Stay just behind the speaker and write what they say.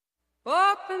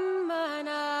Open mine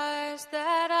eyes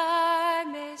that I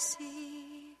may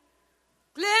see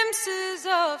glimpses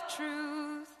of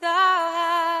truth thou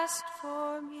hast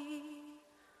for me.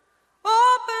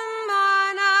 Open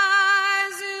mine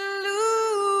eyes,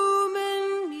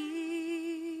 illumine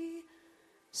me,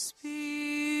 Spirit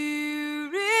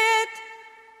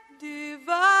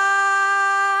divine.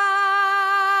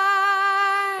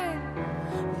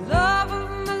 Love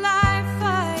of my life,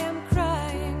 I am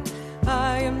crying,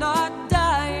 I am not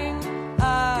dying,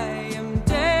 I am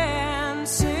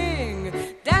dancing,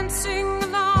 dancing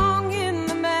along in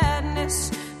the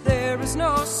madness. There is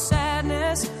no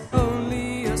sadness,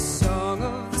 only a song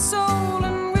of the soul,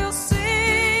 and we'll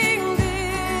sing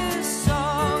this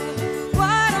song.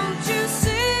 Why don't you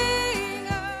sing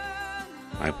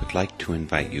along? I would like to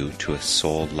invite you to a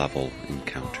soul-level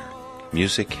encounter.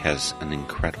 Music has an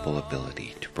incredible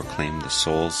ability to proclaim the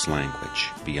soul's language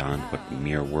beyond what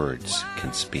mere words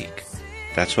can speak.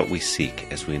 That's what we seek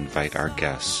as we invite our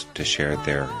guests to share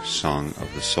their song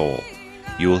of the soul.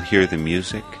 You will hear the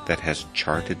music that has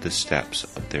charted the steps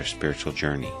of their spiritual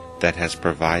journey, that has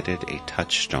provided a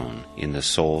touchstone in the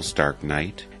soul's dark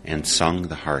night and sung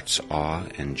the heart's awe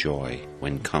and joy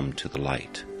when come to the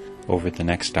light. Over the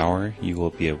next hour, you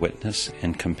will be a witness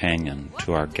and companion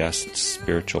to our guests'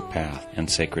 spiritual path and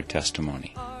sacred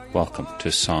testimony. Welcome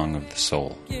to Song of the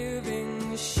Soul.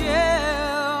 Giving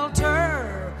shelter,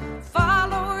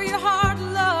 follow your heart,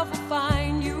 love will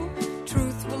find you,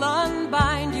 truth will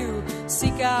unbind you,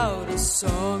 seek out a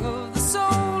song of the soul,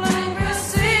 and we'll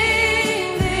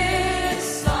sing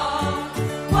this song.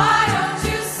 Why don't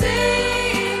you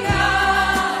sing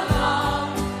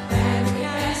along, and we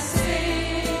can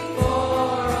sing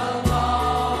for a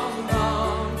long,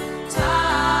 long time.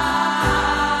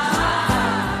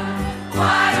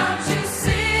 Why don't you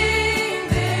sing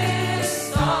this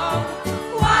song?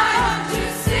 Why don't you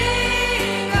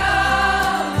sing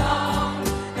along,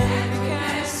 and we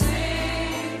can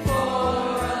sing for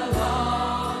a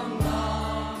long,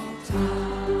 long time.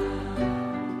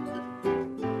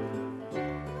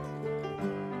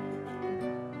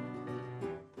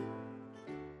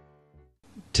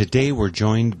 Today we're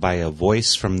joined by a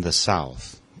voice from the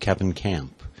South, Kevin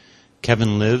Camp.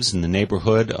 Kevin lives in the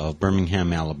neighborhood of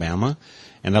Birmingham, Alabama,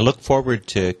 and I look forward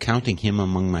to counting him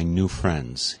among my new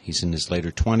friends. He's in his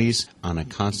later 20s on a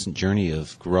constant journey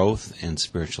of growth and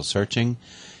spiritual searching.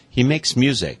 He makes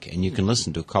music, and you can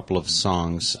listen to a couple of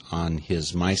songs on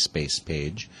his MySpace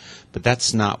page, but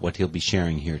that's not what he'll be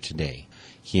sharing here today.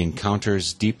 He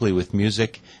encounters deeply with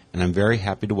music, and I'm very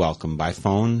happy to welcome by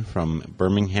phone from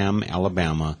Birmingham,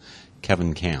 Alabama,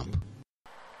 Kevin Camp.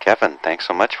 Kevin, thanks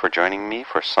so much for joining me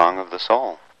for Song of the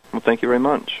Soul. Well, thank you very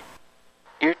much.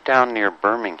 You're down near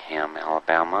Birmingham,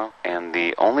 Alabama, and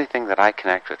the only thing that I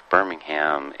connect with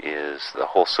Birmingham is the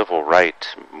whole civil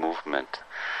rights movement.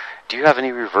 Do you have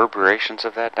any reverberations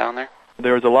of that down there?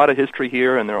 There's a lot of history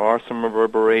here, and there are some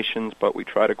reverberations, but we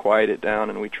try to quiet it down,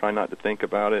 and we try not to think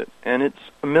about it. And it's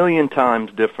a million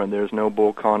times different. There's no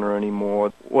Bull Connor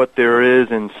anymore. What there is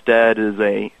instead is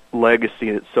a legacy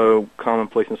that's so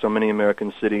commonplace in so many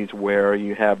American cities, where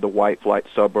you have the white flight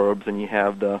suburbs and you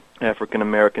have the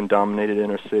African-American dominated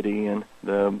inner city and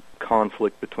the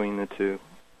conflict between the two.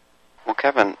 Well,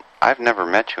 Kevin, I've never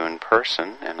met you in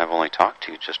person, and I've only talked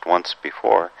to you just once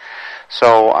before,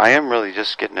 so I am really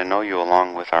just getting to know you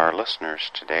along with our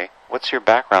listeners today. What's your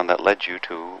background that led you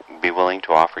to be willing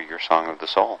to offer your Song of the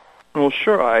Soul? Well,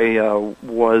 sure. I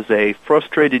was a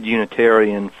frustrated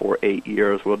Unitarian for 8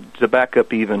 years. Well, to back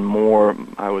up even more,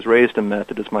 I was raised a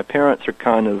Methodist. My parents are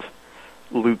kind of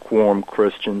lukewarm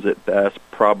Christians at best,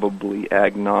 probably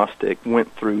agnostic.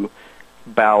 Went through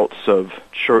bouts of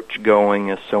church going,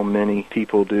 as so many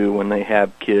people do when they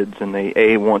have kids, and they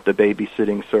A, want the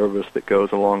babysitting service that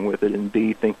goes along with it, and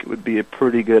B, think it would be a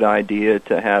pretty good idea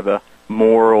to have a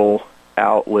moral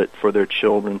outlet for their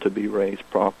children to be raised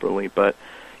properly. But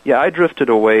yeah, I drifted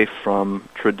away from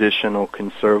traditional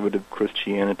conservative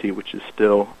Christianity, which is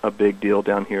still a big deal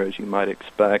down here, as you might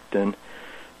expect, and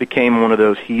became one of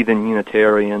those heathen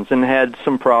Unitarians and had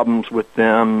some problems with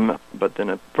them. But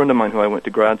then a friend of mine who I went to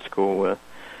grad school with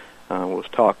was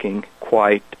talking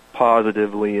quite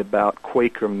positively about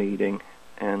Quaker meeting,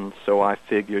 and so I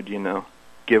figured,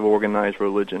 give organized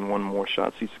religion one more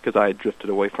shot, because I had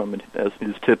drifted away from it, as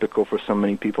is typical for so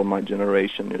many people in my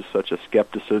generation. There's such a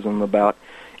skepticism about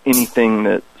anything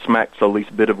that smacks the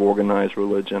least bit of organized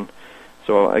religion.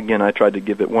 So again, I tried to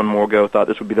give it one more go, thought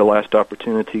this would be the last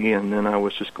opportunity, and then I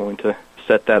was just going to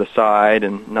set that aside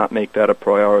and not make that a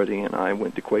priority. And I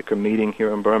went to Quaker meeting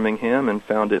here in Birmingham and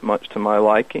found it much to my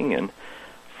liking. And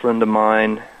a friend of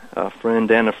mine a friend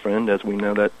and a friend, as we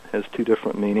know that has two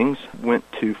different meanings, went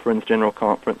to Friends General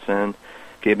Conference and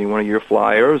gave me one of your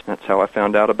flyers. That's how I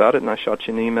found out about it, and I shot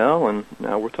you an email, and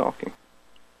now we're talking.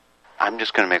 I'm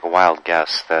just going to make a wild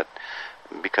guess that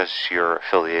because you're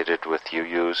affiliated with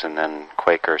UUs and then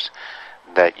Quakers,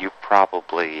 that you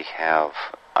probably have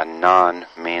a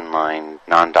non-mainline,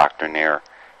 non-doctrinaire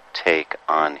take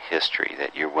on history,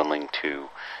 that you're willing to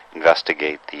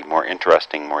investigate the more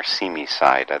interesting, more seamy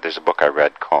side. There's a book I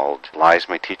read called Lies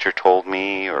My Teacher Told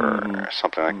Me, or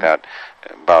something like that,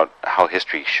 about how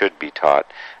history should be taught.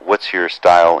 What's your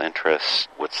style, interest?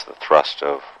 What's the thrust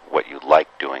of what you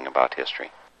like doing about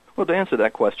history? Well, to answer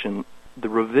that question, the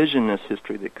revisionist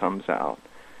history that comes out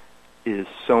is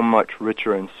so much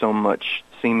richer and so much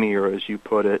seamier, as you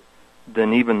put it,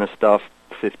 than even the stuff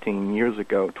 15 years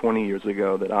ago, 20 years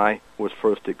ago that I was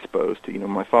first exposed to. You know,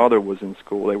 my father was in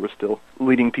school. They were still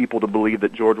leading people to believe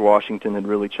that George Washington had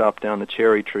really chopped down the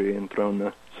cherry tree and thrown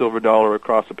the silver dollar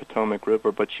across the Potomac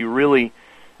River. But you really,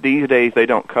 these days, they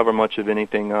don't cover much of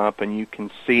anything up, and you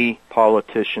can see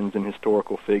politicians and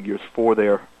historical figures for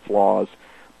their flaws.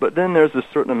 But then there's a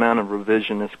certain amount of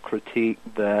revisionist critique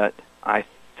that I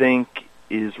think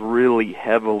is really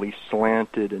heavily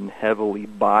slanted and heavily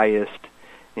biased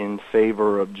in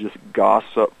favor of just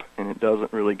gossip, and it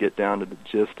doesn't really get down to the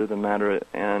gist of the matter.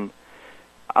 And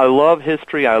I love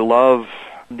history, I love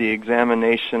the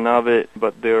examination of it,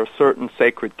 but there are certain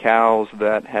sacred cows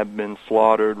that have been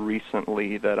slaughtered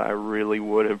recently that I really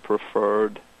would have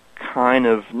preferred kind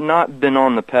of not been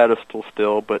on the pedestal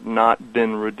still, but not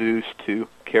been reduced to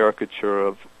caricature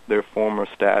of their former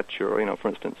stature. You know, for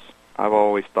instance, I've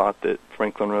always thought that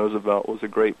Franklin Roosevelt was a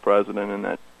great president and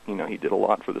that, you know, he did a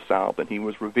lot for the South, and he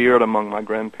was revered among my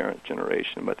grandparents'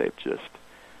 generation, but they've just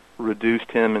reduced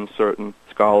him in certain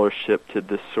scholarship to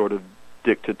this sort of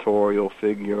dictatorial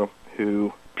figure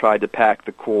who tried to pack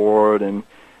the cord and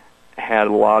had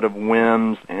a lot of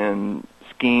whims and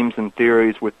schemes and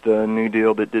theories with the New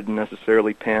Deal that didn't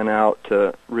necessarily pan out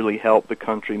to really help the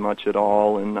country much at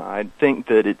all. And I think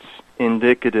that it's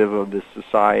indicative of this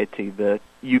society that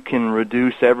you can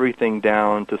reduce everything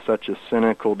down to such a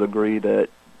cynical degree that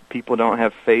people don't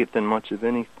have faith in much of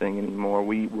anything anymore.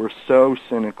 We're so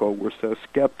cynical, we're so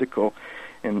skeptical,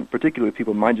 and particularly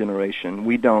people of my generation,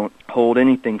 we don't hold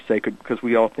anything sacred because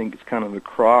we all think it's kind of a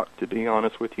crock, to be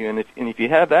honest with you. And if you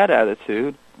have that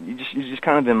attitude, you're just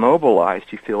kind of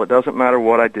immobilized. You feel it doesn't matter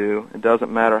what I do, it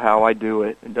doesn't matter how I do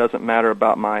it, it doesn't matter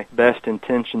about my best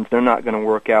intentions, they're not going to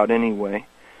work out anyway.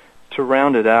 To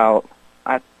round it out,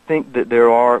 I think that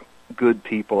there are good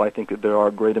people, I think that there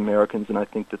are great Americans, and I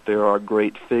think that there are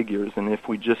great figures, and if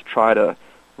we just try to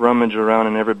rummage around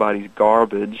in everybody's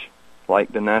garbage,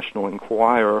 like the National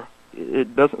Enquirer,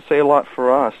 it doesn't say a lot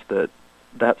for us that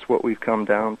that's what we've come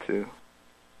down to.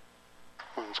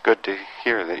 It's good to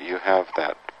hear that you have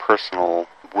that personal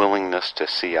willingness to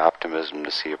see optimism,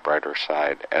 to see a brighter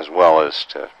side, as well as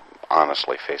to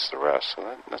honestly face the rest.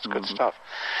 So that's good stuff.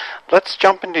 Let's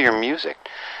jump into your music.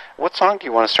 What song do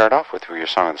you want to start off with for your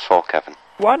Song of the Soul, Kevin?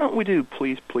 Why don't we do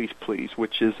Please, Please, Please,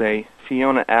 which is a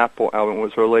Fiona Apple album. It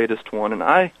was her latest one, and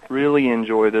I really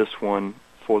enjoy this one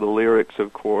for the lyrics,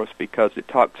 of course, because it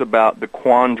talks about the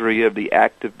quandary of the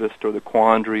activist or the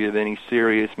quandary of any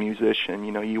serious musician.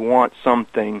 You know, you want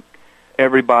something,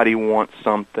 everybody wants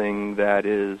something that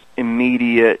is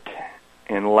immediate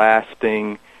and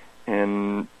lasting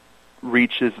and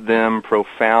reaches them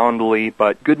profoundly,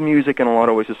 but good music in a lot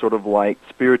of ways is sort of like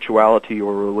spirituality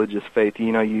or religious faith.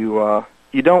 You know,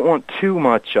 you don't want too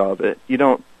much of it. You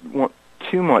don't want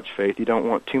too much faith. You don't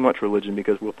want too much religion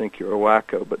because we'll think you're a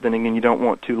wacko. But then again, you don't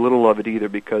want too little of it either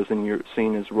because then you're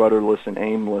seen as rudderless and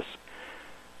aimless.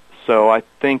 So I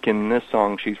think in this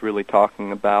song she's really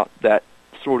talking about that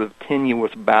sort of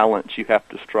tenuous balance you have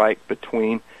to strike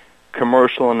between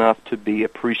commercial enough to be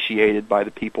appreciated by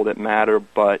the people that matter,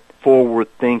 but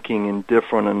forward-thinking and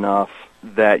different enough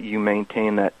that you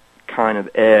maintain that kind of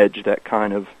edge, that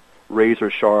kind of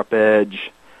razor-sharp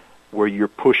edge where you're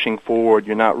pushing forward,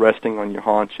 you're not resting on your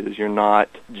haunches, you're not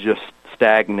just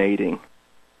stagnating.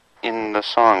 In the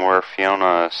song where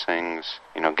Fiona sings,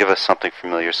 you know, give us something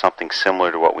familiar, something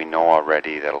similar to what we know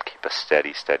already that'll keep us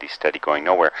steady, steady, steady, going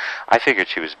nowhere, I figured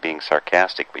she was being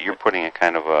sarcastic, but you're putting a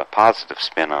kind of a positive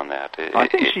spin on that. I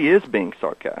think she is being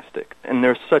sarcastic. And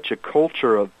there's such a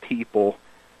culture of people,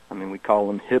 I mean, we call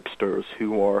them hipsters,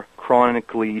 who are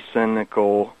chronically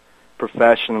cynical,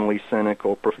 professionally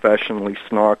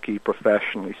snarky,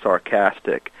 professionally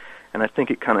sarcastic. And I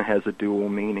think it kind of has a dual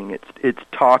meaning. It's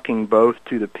talking both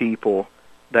to the people,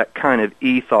 that kind of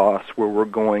ethos where we're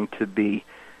going to be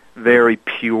very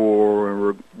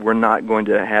pure, and we're not going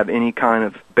to have any kind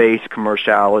of base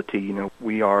commerciality. You know,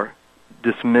 we are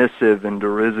dismissive and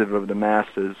derisive of the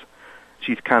masses.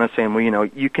 She's kind of saying, well, you know,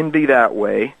 you can be that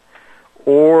way,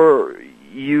 or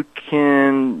you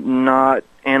can not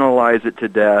analyze it to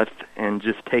death and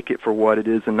just take it for what it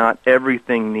is, and not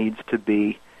everything needs to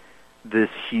be this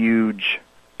huge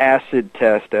acid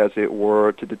test, as it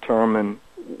were, to determine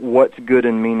what's good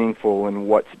and meaningful and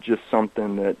what's just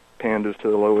something that panders to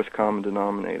the lowest common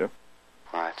denominator.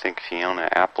 Well, I think Fiona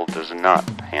Apple does not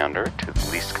pander to the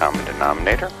least common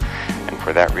denominator, and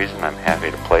for that reason I'm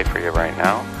happy to play for you right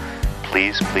now.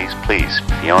 Please, please, please,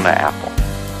 Fiona Apple.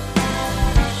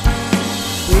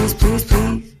 Please, please,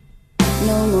 please,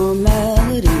 no more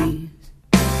melodies.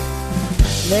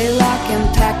 They lack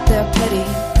impact, they're petty.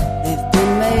 They've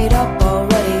been made up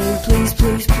already. Please,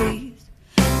 please, please,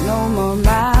 no more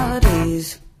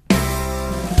melodies.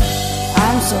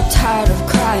 I'm so tired of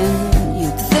crying.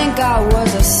 You'd think I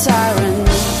was a siren,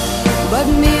 but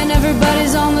me and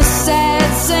everybody's on the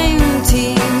sad same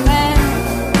team, and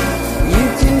you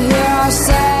can hear our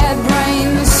sad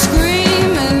brains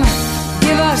screaming.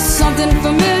 Give us something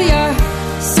familiar,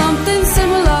 something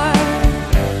similar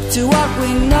to what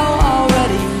we know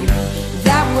already,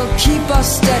 that will keep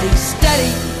us steady,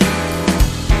 steady,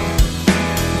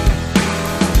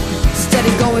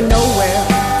 steady, going nowhere.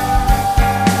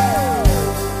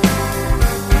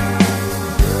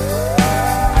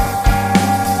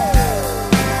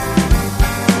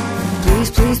 Please,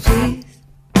 please, please,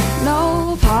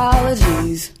 no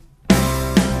apologies.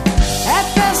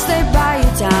 At best they buy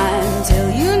you time till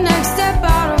you next step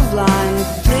out of line.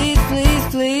 Please, please,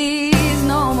 please,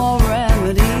 no more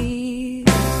remedies.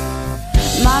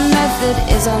 My method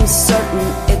is uncertain,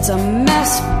 it's a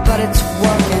mess, but it's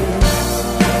working.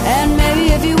 And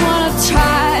maybe if you want to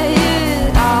try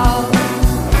it out,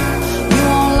 you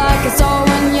won't like it so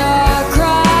when you're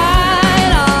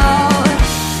crying out.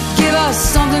 Give us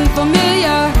something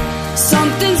familiar,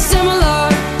 something similar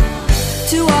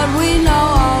to what we know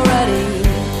already,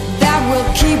 that will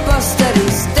keep us steady,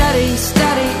 steady,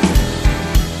 steady,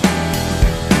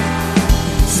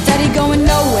 steady, going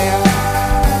nowhere.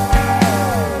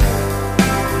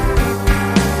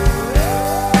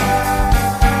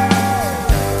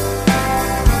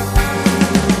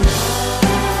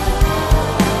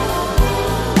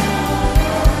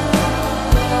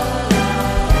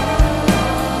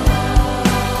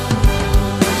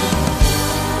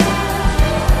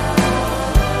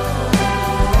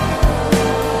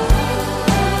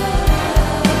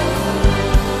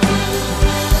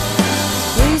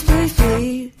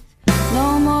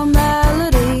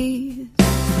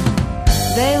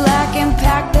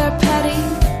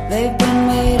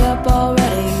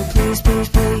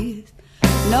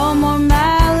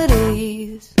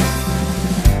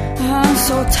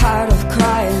 So tired of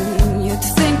crying, you'd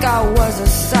think I was a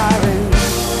siren,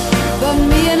 but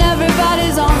me and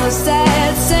everybody's on the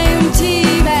sad same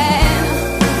team, and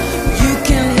you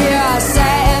can hear our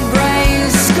sad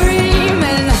brains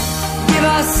screaming. Give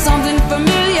us something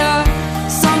familiar,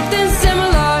 something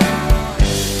similar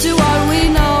to what we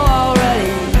know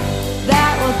already,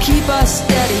 that will keep us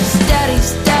steady, steady,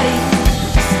 steady,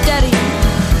 steady,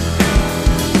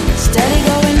 steady,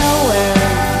 going nowhere.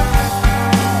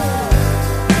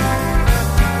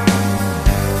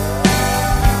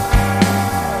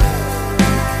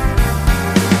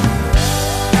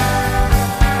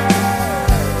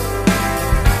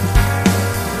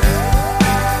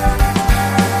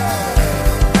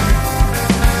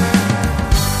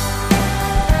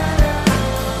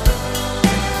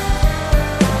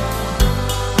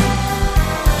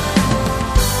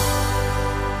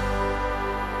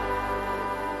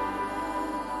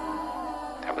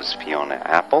 Fiona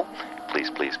Apple, Please,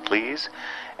 Please, Please.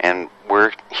 And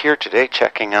we're here today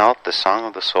checking out the Song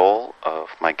of the Soul of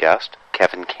my guest,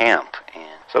 Kevin Camp.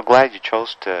 And so glad you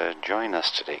chose to join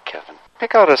us today, Kevin.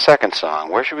 Pick out a second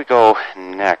song. Where should we go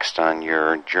next on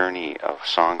your journey of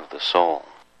Song of the Soul?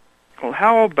 Well,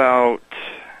 how about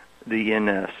the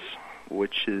NS,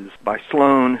 which is by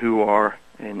Sloan, who are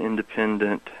an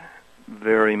independent,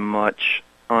 very much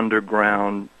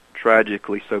underground,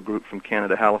 tragically so group from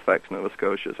Canada, Halifax, Nova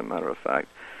Scotia, as a matter of fact.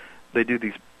 They do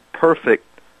these perfect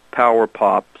power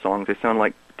pop songs. They sound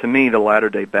like, to me, the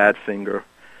latter-day Badfinger,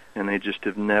 and they just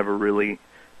have never really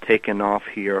taken off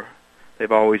here.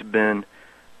 They've always been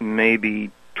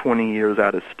maybe 20 years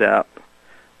out of step,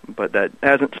 but that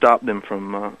hasn't stopped them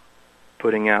from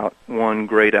putting out one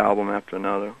great album after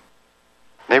another.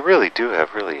 They really do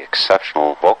have really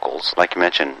exceptional vocals, like you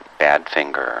mentioned,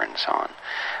 Badfinger and so on.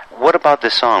 What about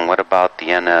this song? What about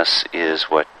the NS is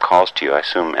what calls to you? I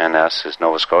assume NS is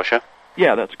Nova Scotia?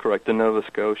 Yeah, that's correct, the Nova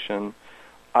Scotian.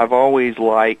 I've always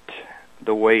liked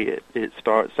the way it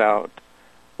starts out,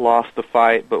 lost the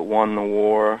fight but won the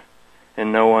war,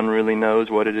 and no one really knows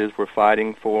what it is we're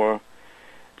fighting for.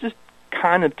 Just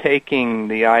kind of taking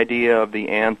the idea of the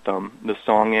anthem, the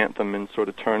song anthem, and sort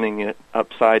of turning it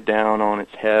upside down on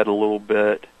its head a little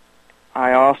bit.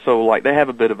 I also like, they have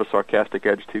a bit of a sarcastic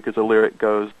edge too, because the lyric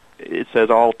goes, it says,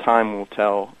 all time will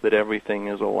tell that everything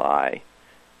is a lie.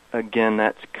 Again,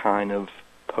 that's kind of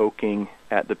poking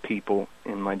at the people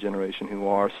in my generation who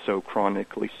are so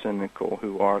chronically cynical,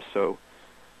 who are so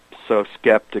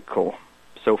skeptical,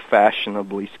 so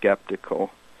fashionably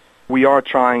skeptical. We are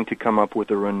trying to come up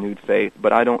with a renewed faith,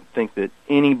 but I don't think that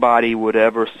anybody would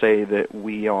ever say that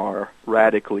we are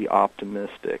radically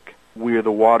optimistic. We're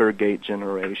the Watergate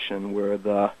generation. We're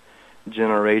the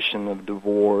generation of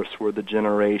divorce. We're the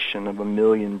generation of a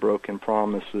million broken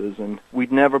promises, and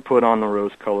we'd never put on the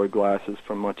rose-colored glasses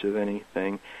for much of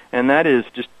anything. And that is,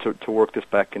 just to work this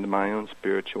back into my own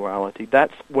spirituality,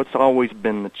 that's what's always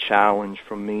been the challenge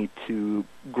for me to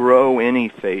grow any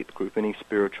faith group, any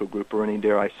spiritual group, or any,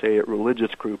 dare I say it,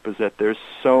 religious group, is that there's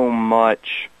so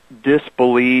much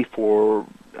disbelief or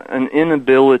an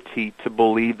inability to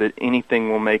believe that anything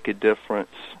will make a difference,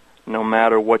 no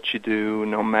matter what you do,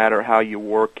 no matter how you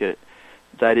work it,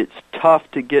 that it's tough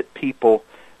to get people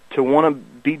to want to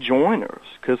be joiners,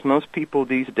 because most people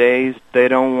these days, they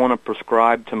don't want to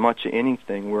prescribe to much of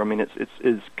anything. Where, I mean,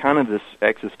 it's kind of this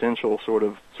existential sort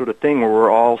of thing where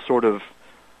we're all sort of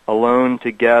alone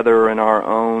together in our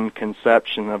own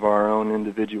conception of our own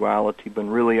individuality, but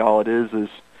really all it is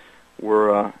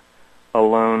we're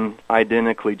alone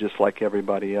identically just like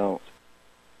everybody else.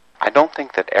 I don't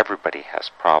think that everybody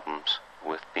has problems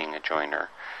with being a joiner,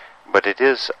 but it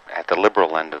is, at the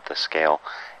liberal end of the scale,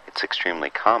 it's extremely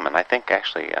common. I think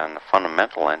actually on the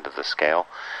fundamental end of the scale,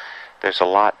 there's a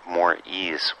lot more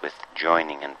ease with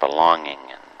joining and belonging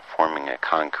and forming a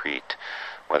concrete,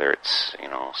 whether it's,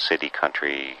 city,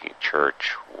 country,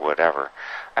 church, whatever.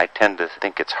 I tend to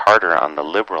think it's harder on the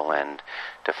liberal end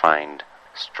to find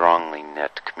strongly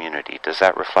knit community. Does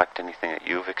that reflect anything that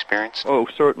you've experienced? Oh,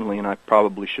 certainly, and I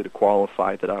probably should have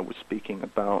qualified that I was speaking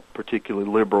about particularly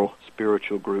liberal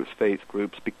spiritual groups, faith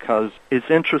groups, because it's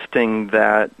interesting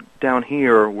that down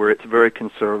here, where it's very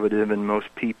conservative and most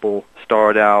people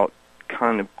start out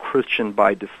kind of Christian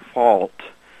by default,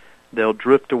 they'll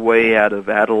drift away out of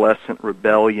adolescent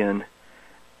rebellion,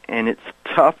 and it's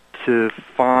tough to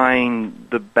find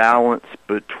the balance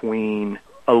between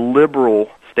a liberal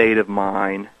state of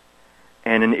mind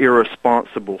and an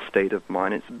irresponsible state of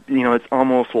mind. It's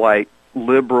almost like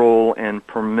liberal and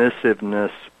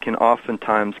permissiveness can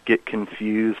oftentimes get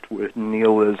confused with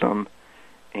nihilism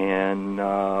and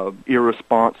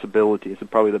irresponsibility is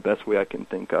probably the best way I can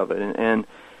think of it. And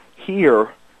here,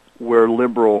 where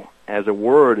liberal as a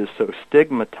word is so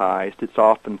stigmatized, it's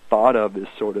often thought of as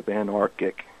sort of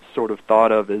anarchic, sort of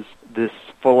thought of as this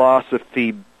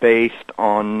philosophy based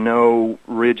on no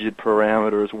rigid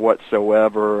parameters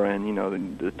whatsoever,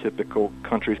 and the typical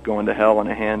country's going to hell in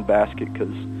a handbasket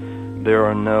because there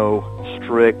are no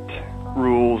strict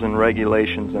rules and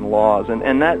regulations and laws,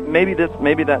 and that maybe that's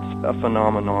a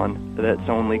phenomenon that's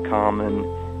only common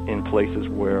in places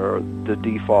where the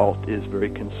default is very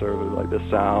conservative, like the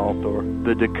South or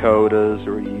the Dakotas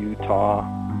or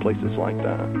Utah, places like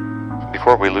that.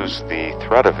 Before we lose the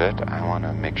thread of it, I want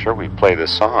to make sure we play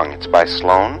this song. It's by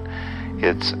Sloan.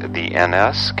 It's the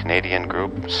NS, Canadian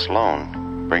group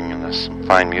Sloan, bringing us some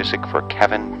fine music for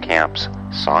Kevin Camp's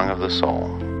Song of the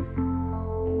Soul.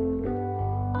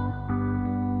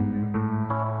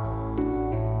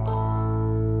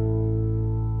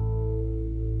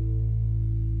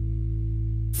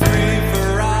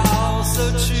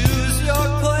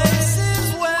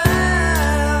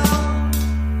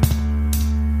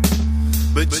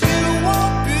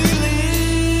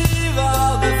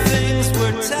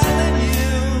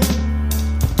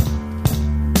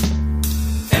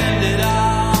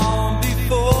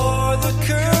 Before the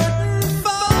curtain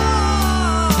falls.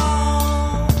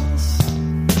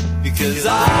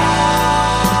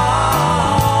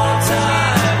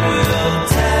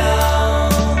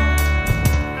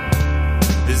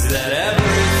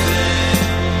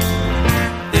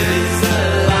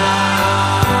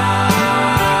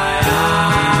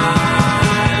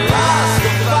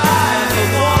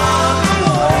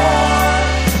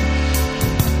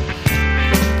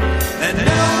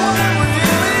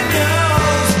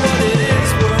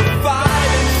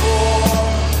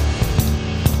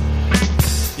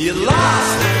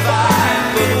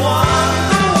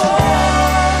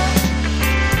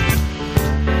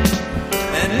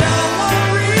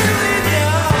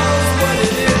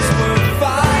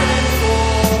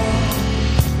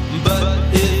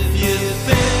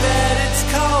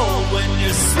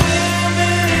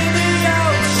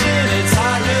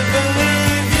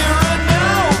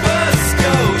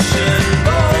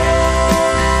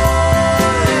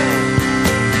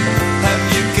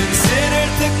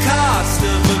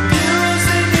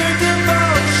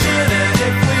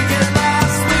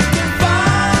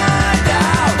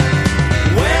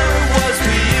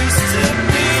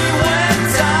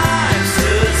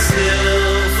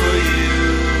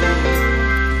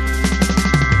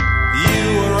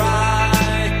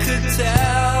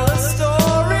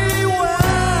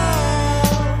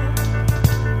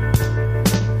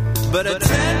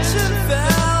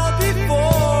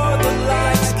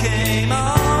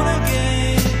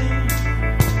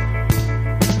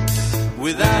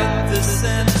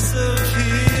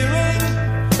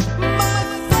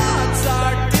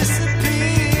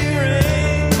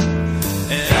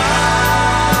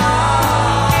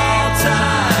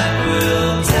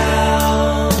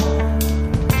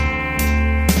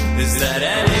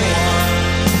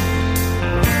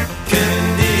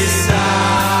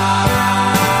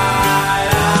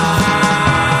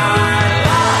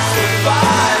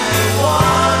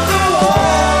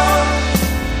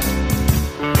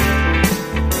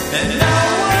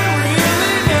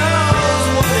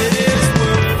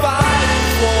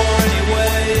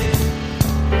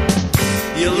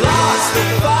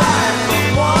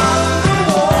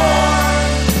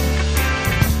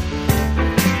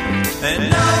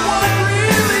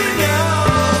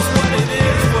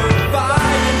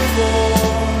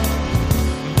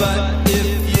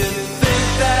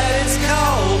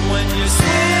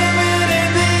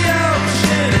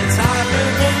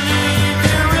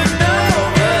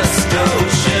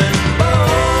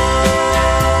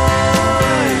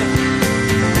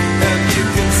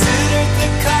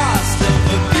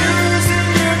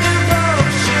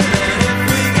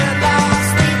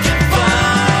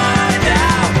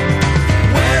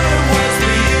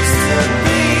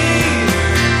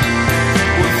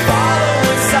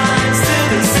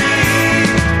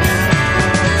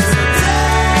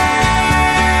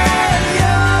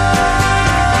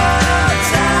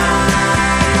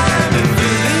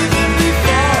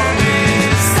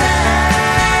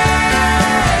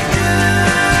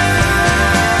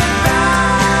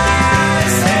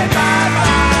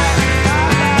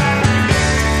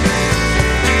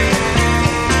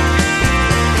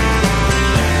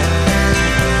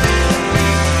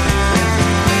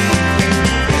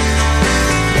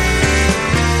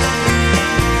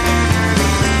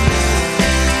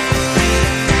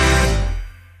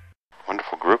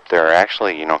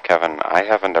 Actually, Kevin, I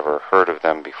haven't ever heard of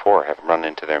them before. I haven't run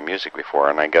into their music before,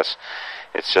 and I guess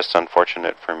it's just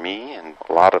unfortunate for me and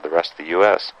a lot of the rest of the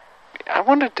U.S. I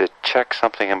wanted to check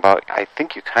something about, I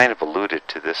think you kind of alluded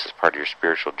to this as part of your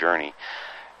spiritual journey.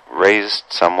 Raised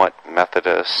somewhat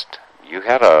Methodist, you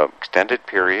had an extended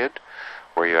period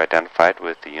where you identified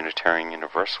with the Unitarian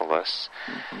Universalists,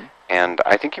 and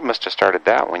I think you must have started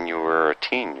that when you were a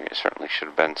teen. You certainly should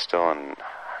have been still in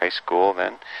high school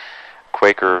then.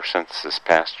 Quaker since this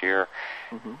past year.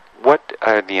 What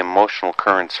are the emotional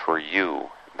currents for you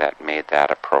that made that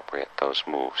appropriate, those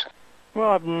moves? Well,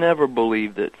 I've never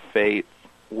believed that faith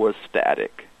was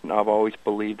static. I've always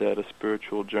believed that a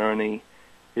spiritual journey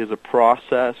is a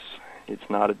process. It's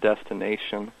not a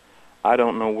destination. I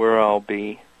don't know where I'll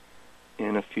be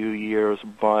in a few years,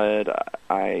 but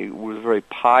I was very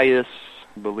pious,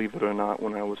 believe it or not,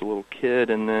 when I was a little kid,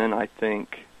 and then I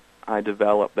think I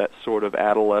developed that sort of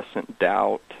adolescent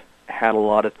doubt, had a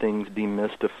lot of things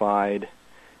demystified,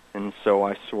 and so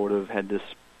I sort of had this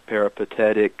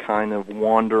peripatetic kind of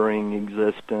wandering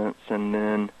existence, and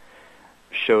then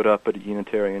showed up at a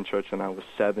Unitarian church when I was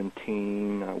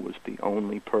 17. I was the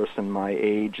only person my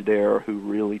age there who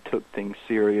really took things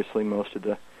seriously. Most of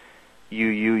the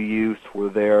UU youth were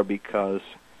there because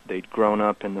they'd grown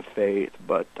up in the faith,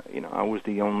 but I was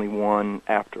the only one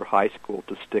after high school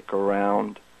to stick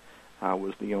around. I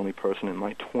was the only person in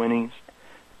my 20s.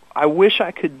 I wish I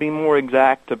could be more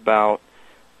exact about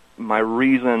my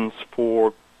reasons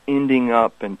for ending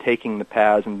up and taking the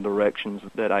paths and directions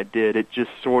that I did. It just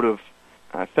sort of,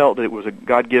 I felt that it was a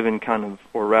God-given kind of,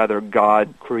 or rather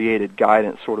God-created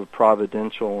guidance, sort of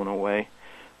providential in a way.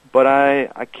 But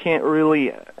I can't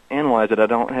really analyze it. I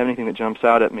don't have anything that jumps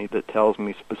out at me that tells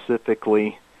me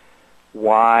specifically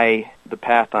why the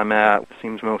path I'm at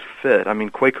seems most fit. I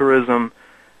mean, Quakerism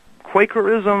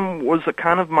was a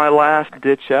kind of my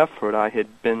last-ditch effort. I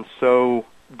had been so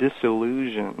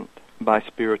disillusioned by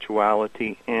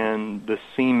spirituality and the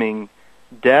seeming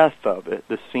death of it,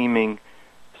 the seeming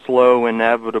slow,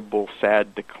 inevitable,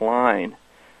 sad decline,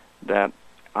 that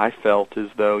I felt as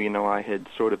though, I had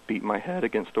sort of beat my head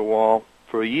against a wall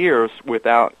for years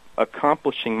without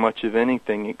accomplishing much of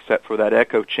anything except for that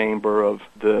echo chamber of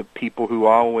the people who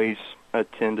always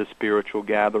attend a spiritual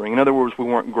gathering. In other words, we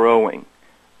weren't growing.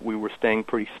 We were staying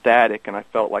pretty static, and I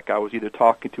felt like I was either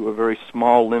talking to a very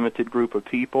small, limited group of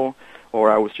people, or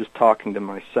I was just talking to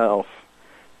myself.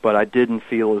 But I didn't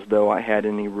feel as though I had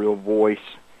any real voice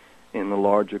in the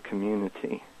larger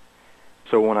community.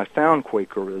 So when I found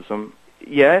Quakerism,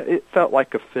 yeah, it felt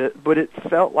like a fit, but it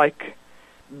felt like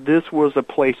this was a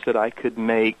place that I could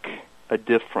make a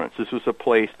difference. This was a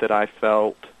place that I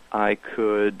felt I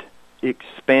could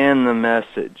expand the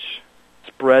message,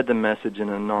 spread the message in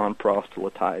a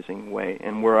non-proselytizing way,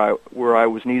 and where I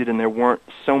was needed, and there weren't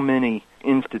so many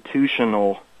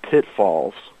institutional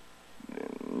pitfalls.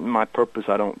 My purpose,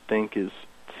 I don't think, is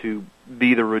to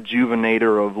be the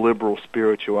rejuvenator of liberal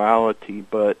spirituality,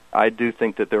 but I do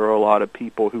think that there are a lot of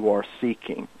people who are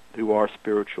seeking, who are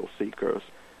spiritual seekers,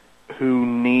 who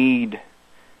need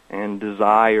and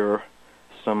desire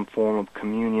some form of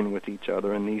communion with each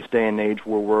other in these day and age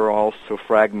where we're all so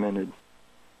fragmented.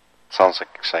 Sounds like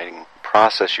an exciting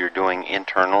process you're doing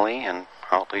internally and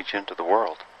how it leads you into the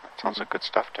world. That sounds like good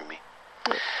stuff to me.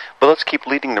 Yeah. But let's keep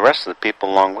leading the rest of the people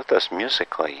along with us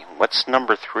musically. What's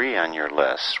number 3 on your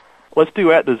list? Let's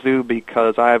do At the Zoo,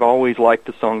 because I've always liked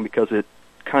the song because it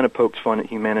kind of pokes fun at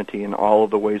humanity in all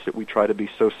of the ways that we try to be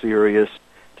so serious,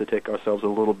 to take ourselves a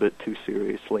little bit too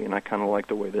seriously. And I kind of like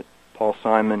the way that Paul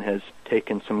Simon has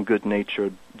taken some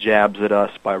good-natured jabs at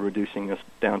us by reducing us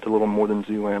down to little more than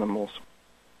zoo animals.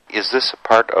 Is this a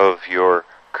part of your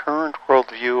current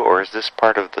worldview, or is this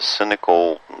part of the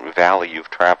cynical valley you've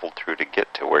traveled through to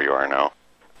get to where you are now?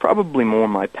 Probably more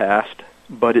my past,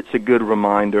 but it's a good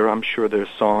reminder. I'm sure there's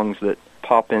songs that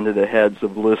pop into the heads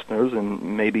of listeners,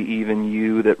 and maybe even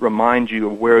you, that remind you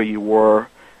of where you were.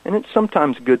 And it's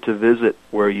sometimes good to visit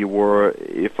where you were,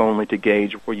 if only to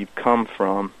gauge where you've come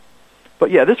from.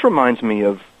 But yeah, this reminds me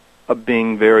of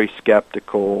being very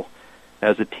skeptical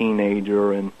as a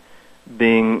teenager and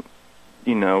being,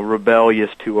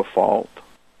 rebellious to a fault.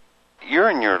 You're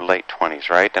in your late 20s,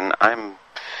 right? And I'm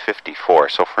 54.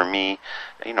 So for me,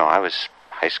 I was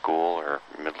high school or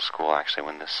middle school, actually,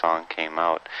 when this song came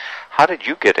out. How did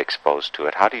you get exposed to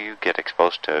it? How do you get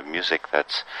exposed to music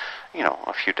that's,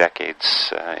 a few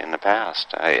decades in the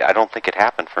past? I don't think it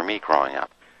happened for me growing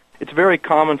up. It's very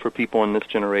common for people in this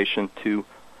generation to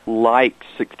like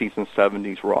 60s and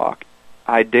 70s rock.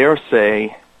 I dare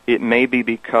say it may be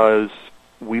because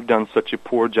we've done such a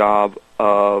poor job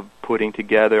of putting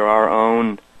together our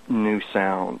own new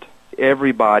sound.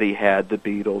 everybody had the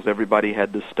Beatles, everybody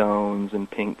had the Stones and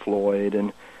Pink Floyd,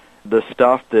 and the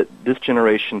stuff that this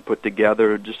generation put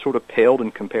together just sort of paled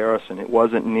in comparison. It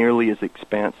wasn't nearly as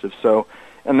expansive. So,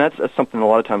 and that's something a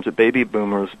lot of times that baby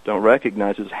boomers don't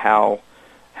recognize, is how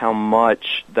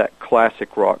much that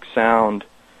classic rock sound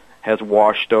has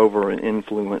washed over and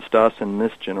influenced us in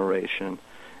this generation.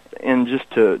 And just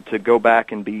to go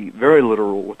back and be very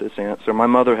literal with this answer, my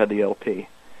mother had the LP.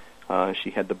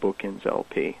 She had the Bookends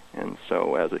LP. And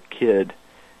so as a kid,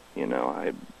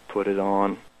 I put it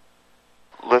on.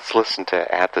 Let's listen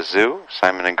to At the Zoo,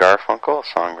 Simon and Garfunkel, a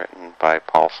song written by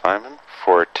Paul Simon.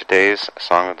 For today's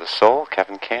Song of the Soul,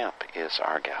 Kevin Camp is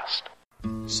our guest.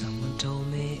 Someone told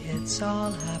me it's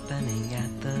all happening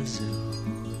at the zoo.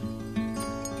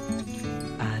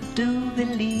 I do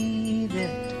believe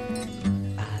it.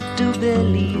 I do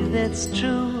believe it's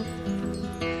true.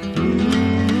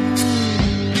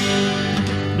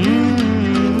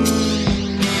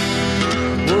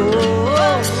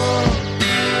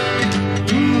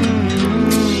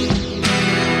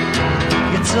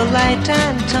 It's a light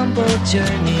and tumble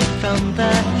journey from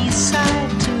the east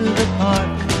side to the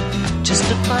park. Just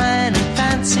a fine and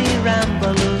fancy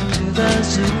ramble to the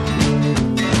zoo.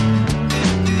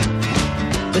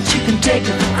 But you can take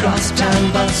a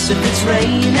crosstown bus if it's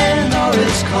raining or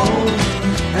it's cold,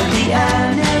 and the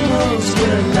animals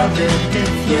will love it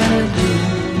if you do.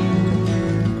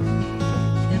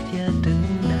 If you do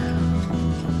now.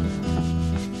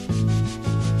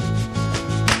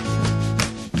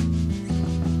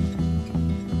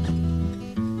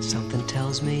 Something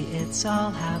tells me it's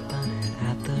all happening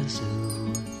at the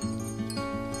zoo.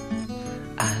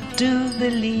 I do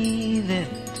believe it.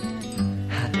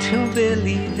 I do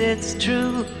believe it's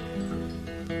true.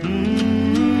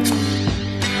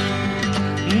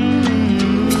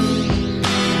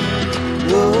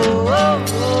 Whoa, whoa,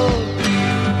 whoa.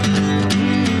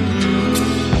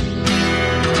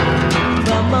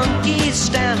 The monkeys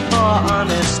stand for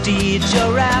honesty,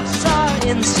 giraffes are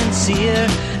insincere,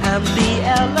 and the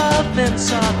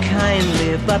elephants are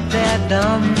kindly, but they're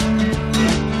dumb.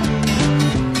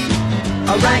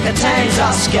 Orangutans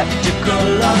are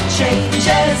skeptical of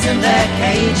changes in their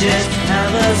cages, and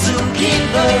the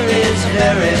zookeeper is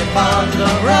very fond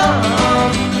of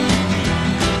rum.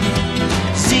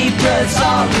 Zebras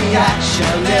are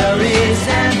reactionaries,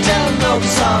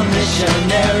 antelopes are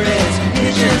missionaries,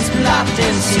 pigeons plot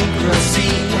in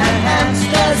secrecy, and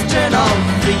hamsters turn on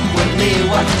frequently.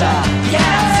 What a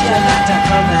gas you got to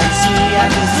come and see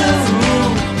at the zoo,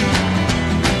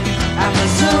 at the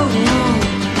zoo.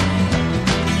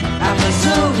 At the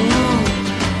zoo,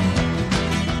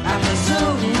 at the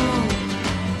zoo,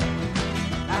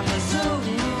 at the zoo,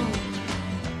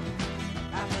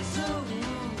 at the zoo.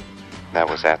 That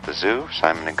was At the Zoo,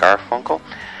 Simon and Garfunkel.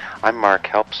 I'm Mark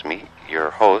Helpsmeet, your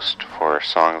host for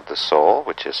Song of the Soul,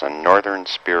 which is a Northern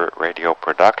Spirit Radio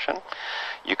production.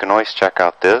 You can always check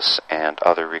out this and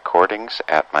other recordings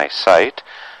at my site,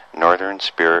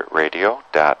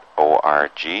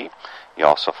 northernspiritradio.org. You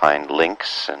also find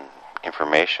links and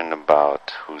information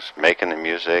about who's making the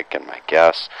music and my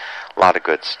guests. A lot of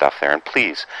good stuff there. And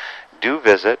please do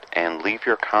visit and leave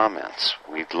your comments.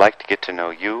 We'd like to get to know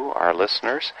you, our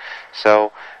listeners.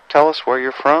 So tell us where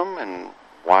you're from and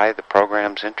why the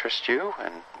programs interest you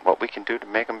and what we can do to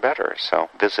make them better. So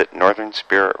visit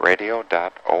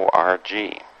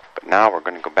northernspiritradio.org. But now we're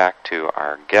going to go back to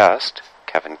our guest,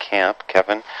 Kevin Camp.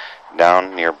 Kevin,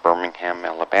 down near Birmingham,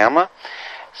 Alabama.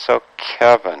 So,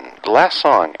 Kevin, the last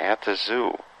song, At the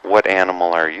Zoo, what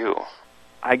animal are you?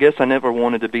 I guess I never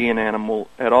wanted to be an animal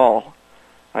at all.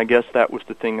 I guess that was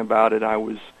the thing about it. I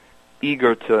was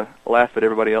eager to laugh at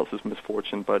everybody else's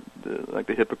misfortune, but like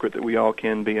the hypocrite that we all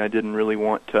can be, I didn't really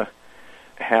want to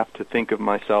have to think of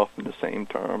myself in the same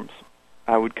terms.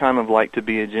 I would kind of like to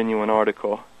be a genuine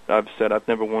article. I've said I've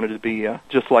never wanted to be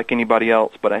just like anybody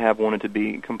else, but I have wanted to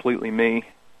be completely me.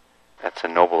 That's a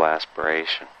noble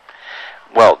aspiration.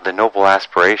 Well, the noble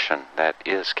aspiration that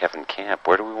is Kevin Camp.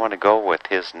 Where do we want to go with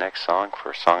his next song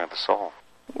for Song of the Soul?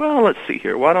 Well, let's see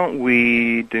here. Why don't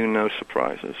we do No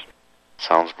Surprises?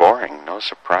 Sounds boring. No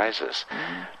surprises.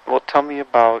 Well, tell me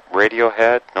about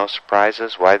Radiohead, No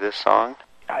Surprises. Why this song?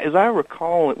 As I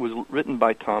recall, it was written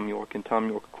by Tom York, and Tom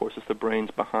York, of course, is the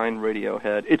brains behind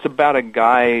Radiohead. It's about a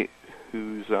guy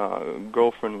whose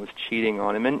girlfriend was cheating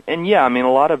on him. And yeah, I mean,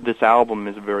 a lot of this album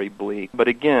is very bleak. But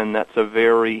again, that's a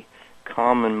very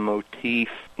common motif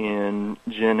in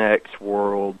Gen X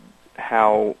world,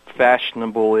 how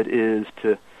fashionable it is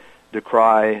to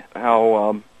decry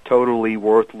how totally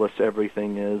worthless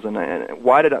everything is. And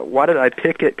why did I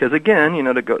pick it? Because again,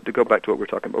 to go back to what we were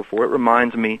talking about before, it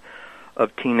reminds me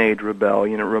of teenage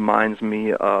rebellion. It reminds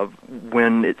me of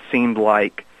when it seemed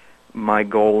like my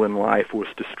goal in life was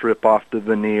to strip off the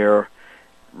veneer,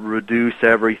 reduce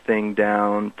everything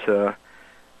down to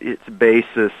its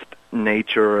basest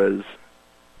nature as...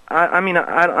 I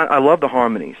love the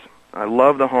harmonies. I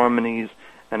love the harmonies,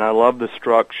 and I love the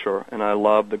structure, and I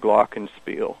love the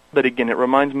glockenspiel. But again, it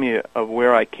reminds me of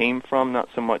where I came from, not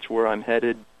so much where I'm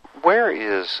headed. Where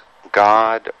is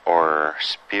God or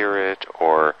Spirit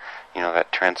or,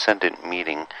 that transcendent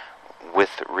meaning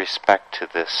with respect to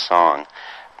this song?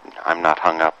 I'm not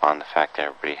hung up on the fact that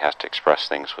everybody has to express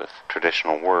things with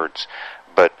traditional words,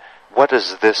 but what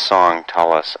does this song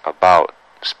tell us about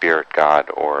Spirit God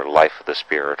or life of the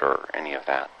Spirit or any of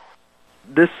that?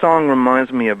 This song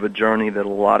reminds me of a journey that a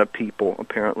lot of people,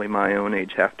 apparently my own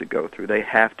age, have to go through. They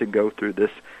have to go through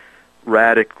this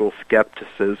radical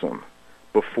skepticism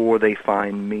before they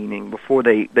find meaning, before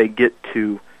they get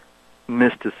to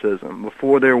mysticism,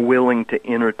 before they're willing to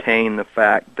entertain the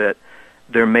fact that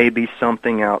there may be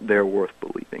something out there worth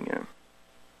believing in.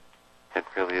 It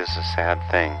really is a sad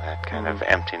thing, that kind of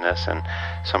emptiness, and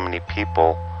so many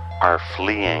people are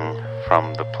fleeing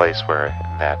from the place where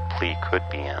that plea could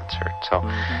be answered. So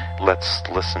let's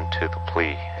listen to the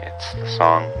plea. It's the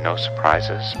song No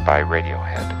Surprises by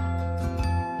Radiohead.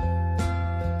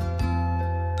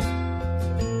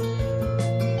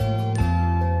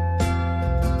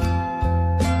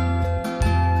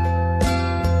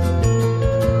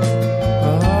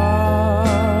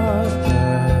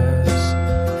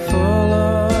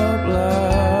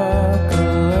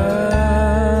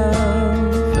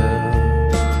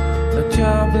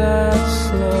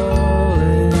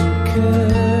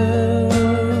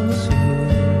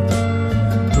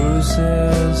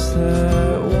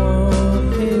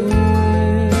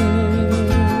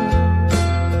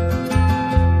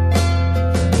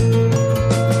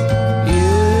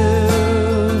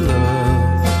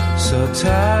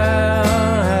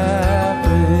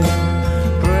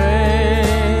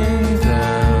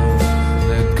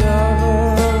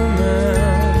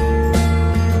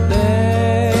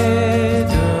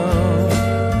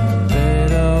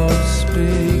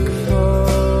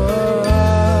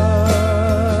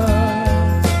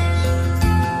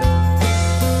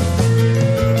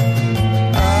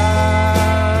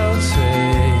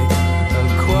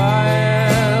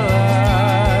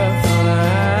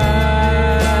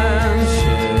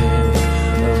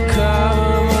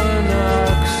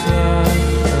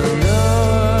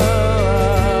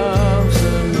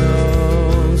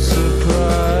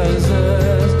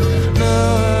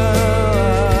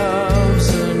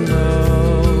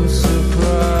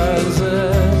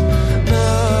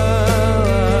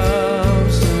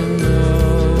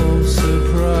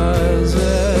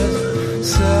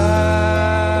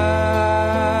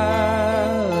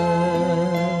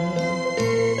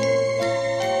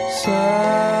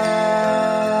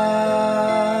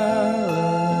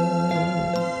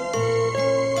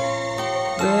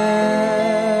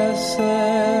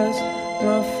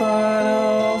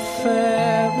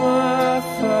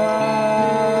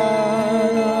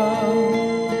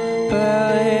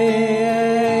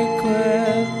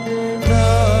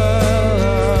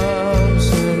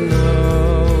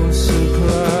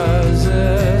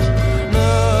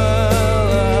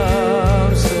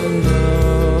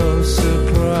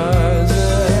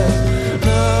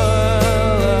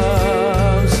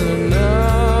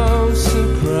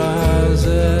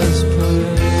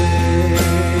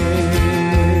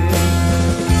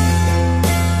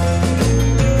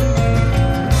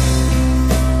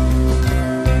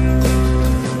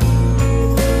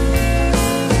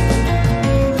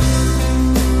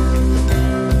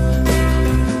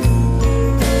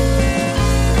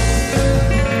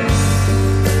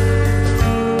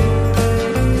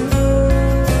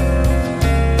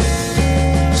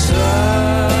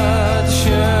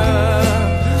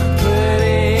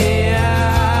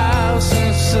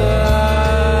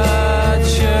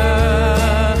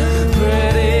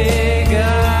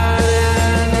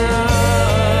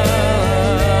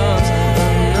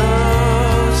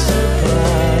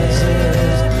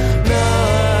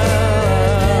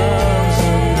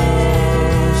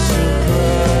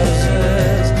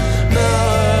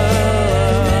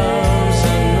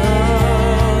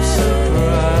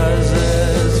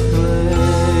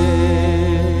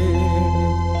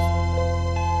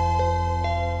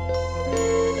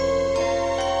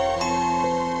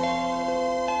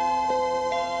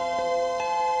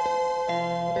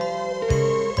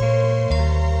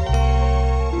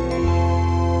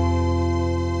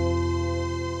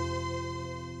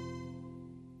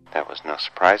 No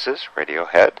Surprises,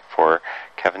 Radiohead, for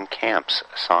Kevin Camp's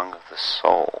Song of the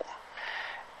Soul.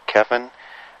 Kevin,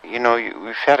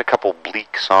 we've had a couple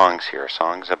bleak songs here,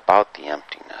 songs about the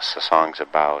emptiness, songs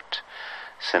about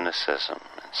cynicism,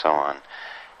 and so on.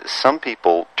 Some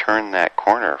people turn that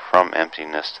corner from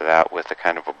emptiness to that with a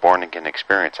kind of a born-again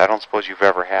experience. I don't suppose you've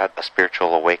ever had a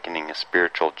spiritual awakening, a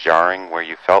spiritual jarring where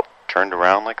you felt turned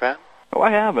around like that? Oh,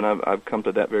 I have, and I've come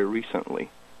to that very recently.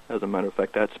 As a matter of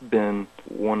fact, that's been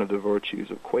one of the virtues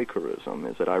of Quakerism,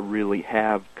 is that I really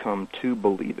have come to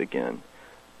believe again.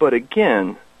 But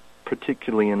again,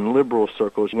 particularly in liberal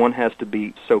circles, one has to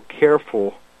be so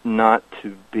careful not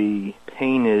to be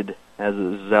painted as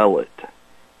a zealot.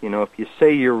 If you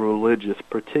say you're religious,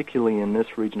 particularly in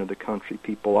this region of the country,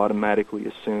 people automatically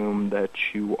assume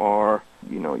that you are,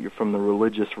 you're from the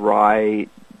religious right,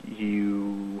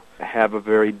 you have a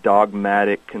very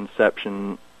dogmatic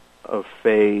conception of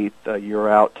faith, you're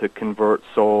out to convert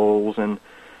souls, and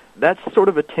that's sort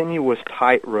of a tenuous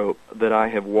tightrope that I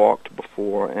have walked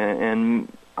before, and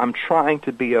I'm trying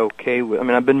to be okay with.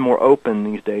 I've been more open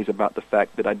these days about the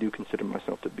fact that I do consider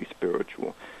myself to be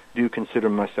spiritual, do consider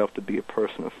myself to be a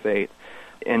person of faith,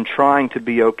 and trying to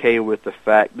be okay with the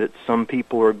fact that some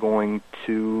people are going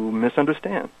to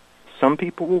misunderstand. Some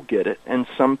people will get it, and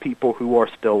some people who are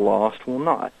still lost will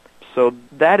not. So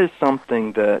that is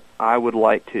something that I would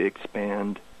like to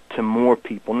expand to more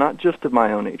people, not just of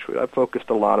my own age group. I've focused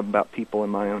a lot about people in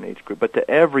my own age group, but to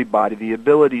everybody, the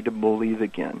ability to believe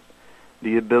again,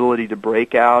 the ability to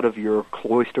break out of your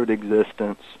cloistered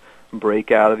existence,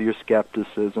 break out of your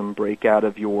skepticism, break out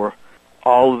of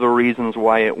all of the reasons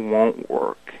why it won't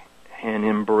work, and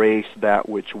embrace that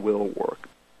which will work.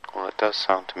 Well, it does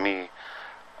sound to me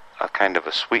a kind of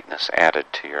a sweetness added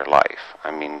to your life.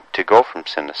 To go from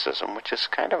cynicism, which is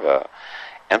kind of a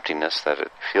emptiness that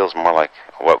it feels more like,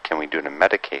 what can we do to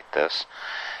medicate this,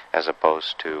 as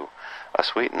opposed to a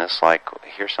sweetness like,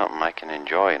 here's something I can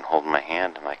enjoy and hold in my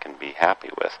hand and I can be happy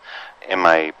with. Am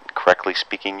I correctly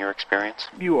speaking your experience?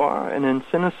 You are, and in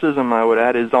cynicism, I would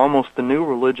add, is almost the new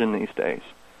religion these days.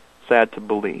 Sad to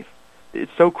believe.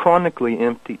 It's so chronically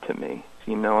empty to me.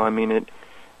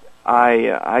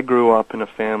 I grew up in a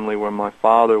family where my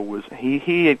father was,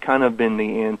 he had kind of been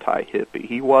the anti-hippie.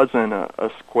 He wasn't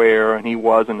a square and he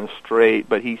wasn't a straight,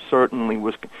 but he certainly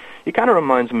was. He kind of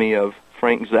reminds me of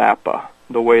Frank Zappa,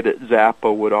 the way that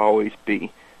Zappa would always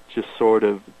be, just sort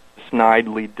of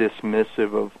snidely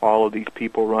dismissive of all of these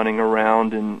people running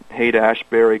around in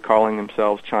Haight-Ashbury calling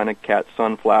themselves China Cat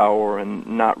Sunflower and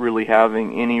not really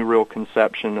having any real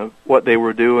conception of what they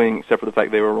were doing except for the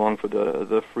fact they were wrong for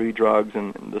the free drugs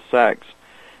and the sex.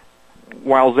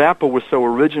 While Zappa was so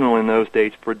original in those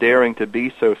days for daring to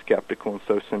be so skeptical and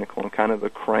so cynical and kind of a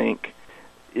crank,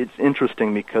 it's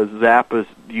interesting because Zappa's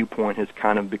viewpoint has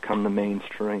kind of become the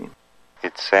mainstream.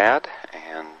 It's sad,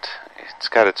 and it's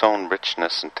got its own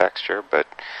richness and texture, but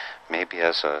maybe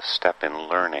as a step in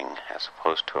learning as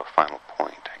opposed to a final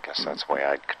point. I guess that's the way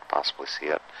I could possibly see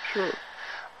it. Sure.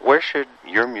 Where should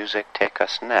your music take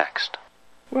us next?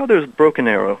 Well, there's Broken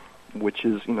Arrow, which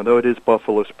is, though it is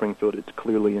Buffalo Springfield, it's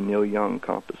clearly a Neil Young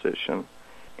composition.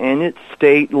 And it's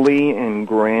stately and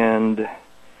grand.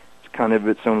 It's kind of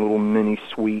its own little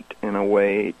mini-suite in a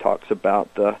way. It talks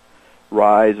about the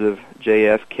rise of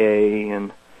JFK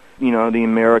and, the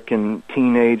American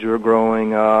teenager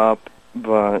growing up.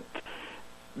 But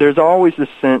there's always a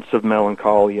sense of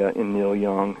melancholia in Neil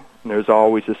Young. There's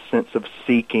always a sense of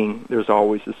seeking. There's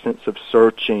always a sense of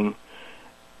searching.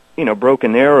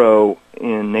 Broken Arrow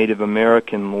in Native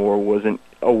American lore wasn't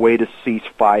a way to cease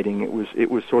fighting.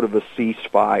 It was sort of a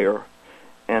ceasefire.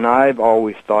 And I've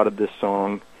always thought of this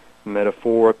song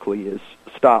metaphorically as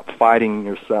stop fighting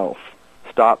yourself.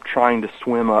 Stop trying to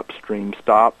swim upstream.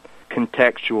 Stop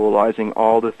contextualizing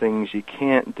all the things you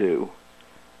can't do.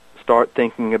 Start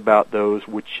thinking about those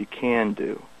which you can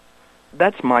do.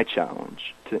 That's my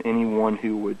challenge to anyone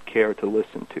who would care to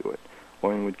listen to it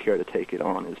or anyone would care to take it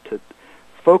on, is to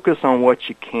focus on what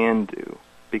you can do,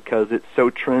 because it's so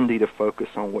trendy to focus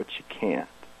on what you can't.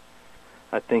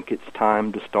 I think it's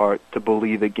time to start to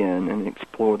believe again and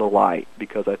explore the light,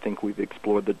 because I think we've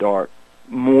explored the dark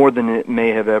more than it may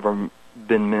have ever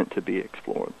been meant to be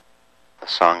explored. The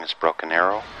song is Broken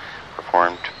Arrow,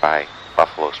 performed by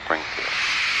Buffalo Springfield.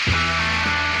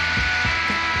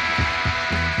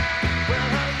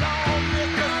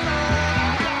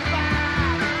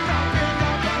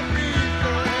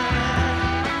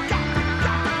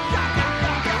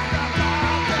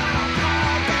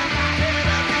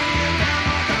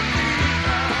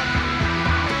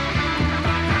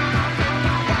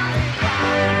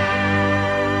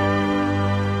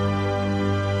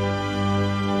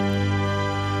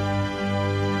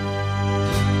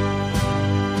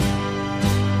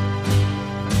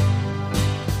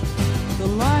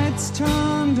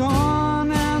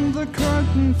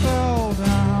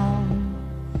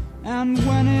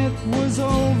 when it was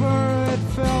over, it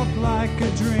felt like a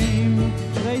dream.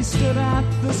 They stood at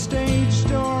the stage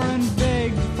door and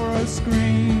begged for a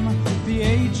scream. The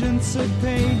agents had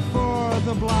paid for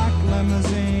the black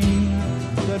limousine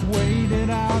that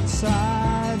waited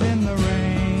outside in the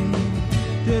rain.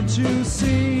 Did you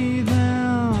see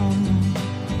them?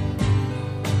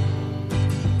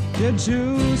 Did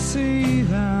you see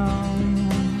them?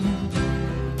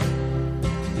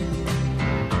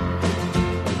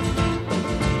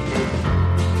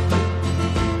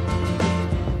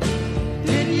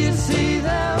 See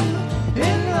them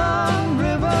in the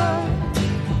river.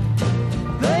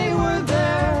 They were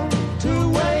there to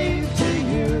wave to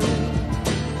you.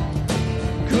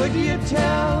 Could you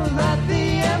tell that the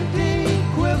empty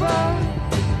quiver,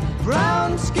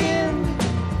 brown-skinned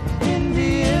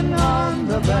Indian on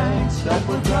the banks that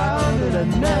were crowded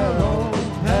and narrow,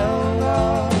 held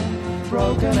a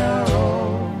broken arrow?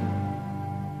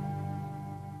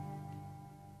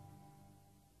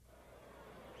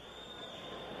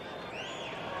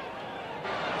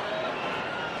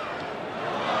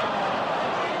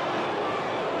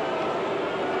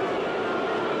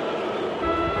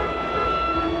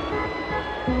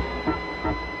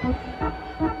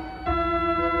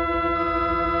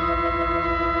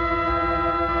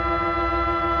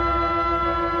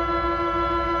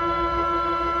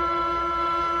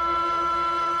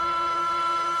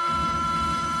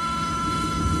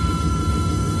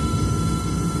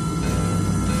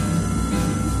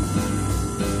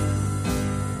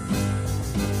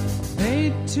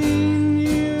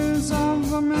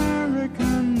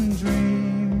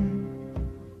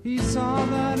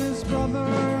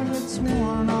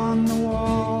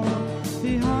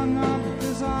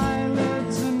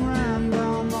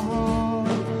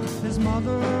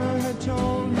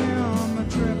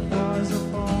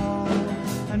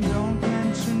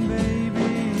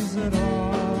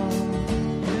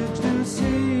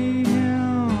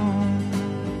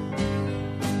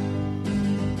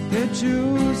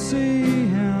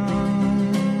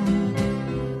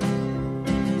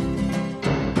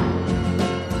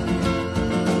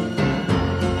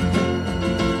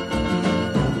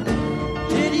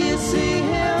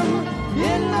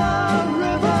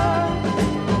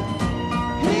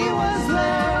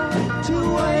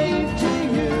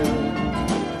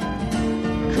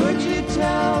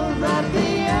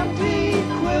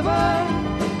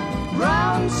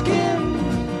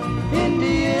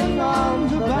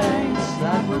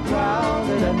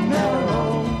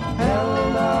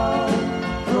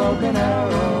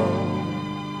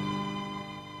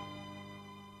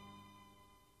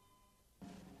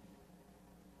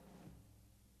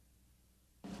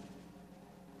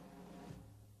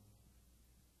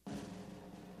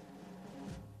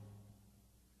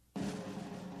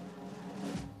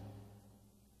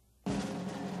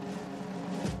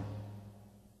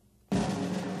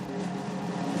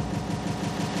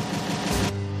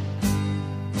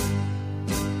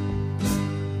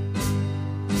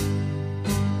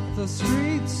 The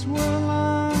streets were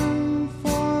lined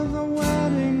for the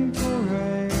wedding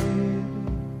parade.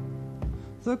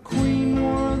 The queen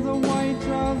wore the white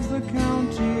of the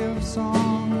county of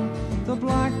song. The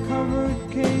black covered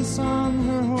case on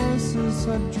her horses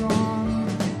had drawn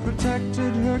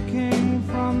protected her king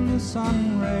from the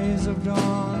sun rays of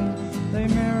dawn. They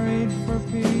married for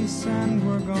peace and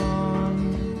were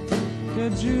gone.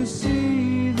 Did you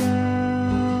see them?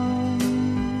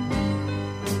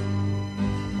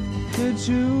 Did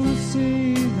you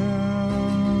see them?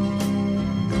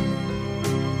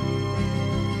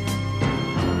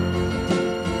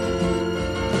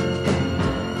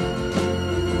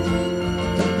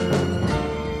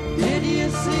 Did you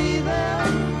see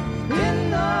them in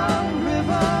the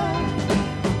river?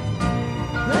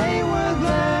 They were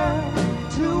there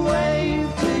to wave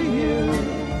to you.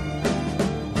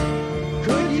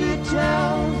 Could you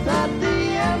tell that the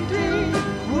empty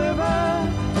quiver,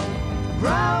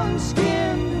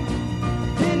 brown-skinned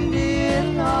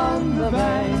Indian on the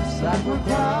banks that were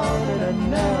crowded and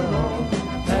narrow,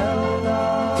 held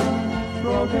a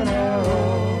broken arrow?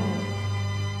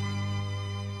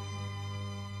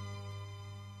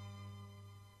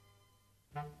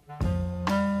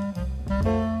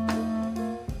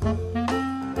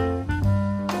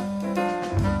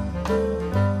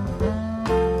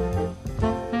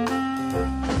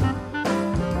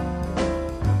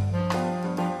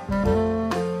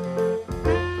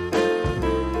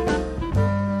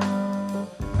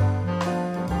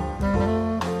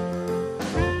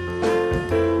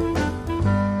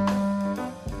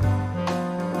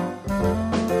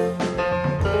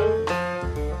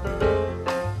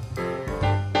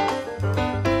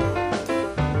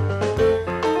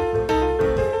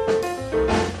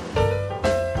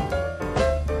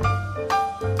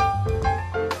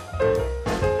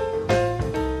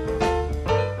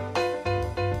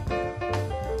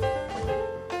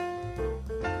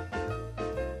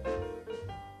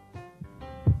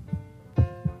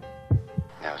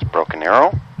 Broken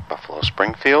Arrow, Buffalo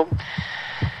Springfield.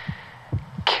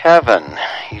 Kevin,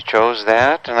 you chose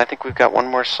that, and I think we've got one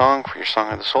more song for your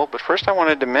Song of the Soul. But first I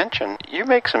wanted to mention, you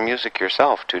make some music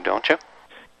yourself too, don't you?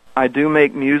 I do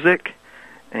make music,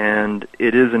 and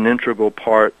it is an integral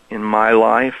part in my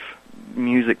life.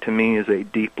 Music to me is a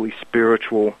deeply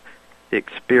spiritual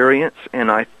experience,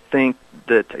 and I think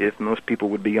that if most people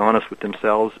would be honest with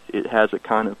themselves, it has a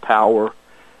kind of power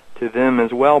to them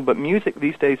as well. But music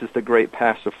these days is the great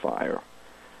pacifier.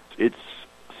 It's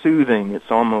soothing.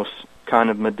 It's almost kind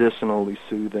of medicinally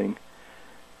soothing.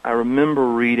 I remember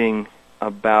reading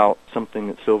about something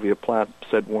that Sylvia Plath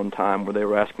said one time where they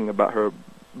were asking about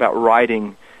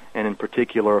writing, and in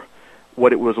particular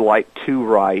what it was like to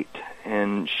write.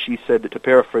 And she said that, to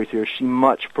paraphrase here, she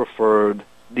much preferred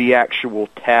the actual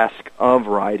task of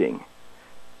writing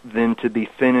than to be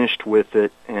finished with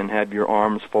it and have your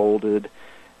arms folded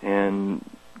and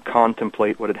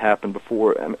contemplate what had happened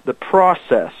before. I mean, the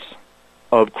process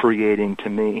of creating, to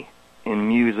me, in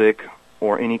music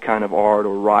or any kind of art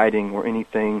or writing or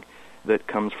anything that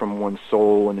comes from one's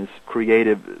soul and is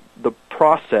creative, the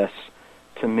process,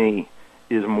 to me,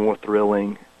 is more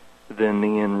thrilling than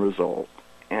the end result.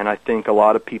 And I think a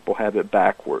lot of people have it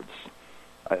backwards.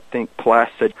 I think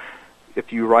Plath said,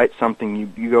 if you write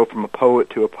something, you go from a poet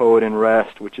to a poet in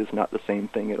rest, which is not the same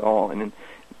thing at all. And of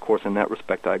course, in that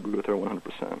respect, I agree with her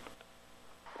 100%.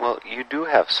 Well, you do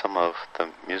have some of the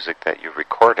music that you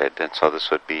recorded, and so this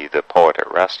would be the Poet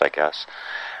at Rest, I guess,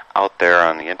 out there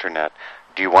on the Internet.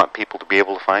 Do you want people to be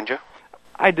able to find you?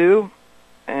 I do,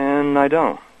 and I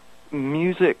don't.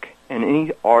 Music and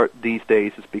any art these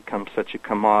days has become such a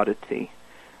commodity.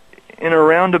 In a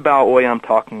roundabout way, I'm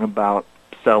talking about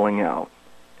selling out.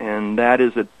 And that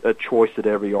is a choice that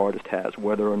every artist has,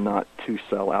 whether or not to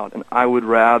sell out. And I would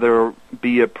rather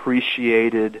be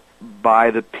appreciated by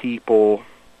the people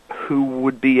who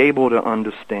would be able to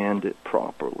understand it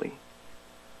properly.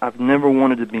 I've never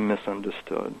wanted to be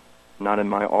misunderstood, not in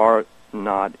my art,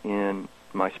 not in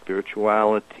my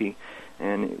spirituality.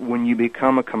 And when you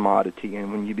become a commodity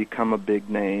and when you become a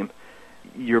big name,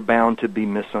 you're bound to be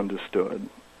misunderstood.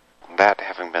 That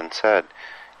having been said,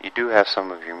 you do have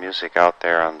some of your music out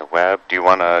there on the web. Do you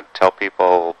want to tell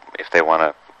people, if they want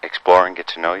to explore and get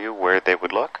to know you, where they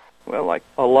would look? Well, like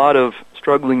a lot of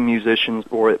struggling musicians,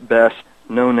 or at best,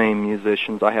 no-name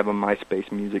musicians, I have a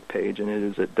MySpace music page, and it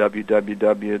is at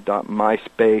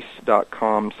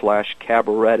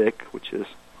www.myspace.com/Cabaretic, which is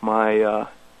my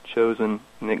chosen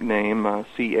nickname,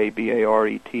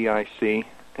 Cabaretic.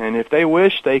 And if they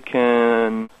wish, they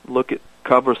can look at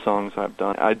cover songs I've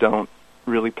done. I don't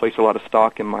really place a lot of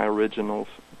stock in my originals,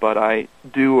 but I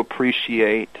do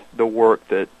appreciate the work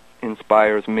that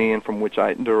inspires me and from which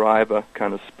I derive a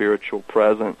kind of spiritual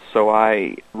presence. So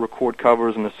I record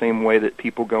covers in the same way that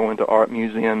people go into art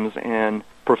museums and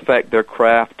perfect their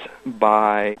craft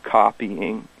by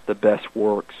copying the best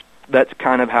works. That's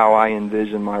kind of how I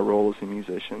envision my role as a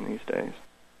musician these days.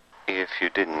 If you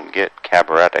didn't get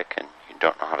Cabaretic and you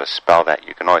don't know how to spell that,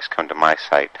 you can always come to my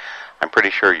site. I'm pretty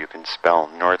sure you can spell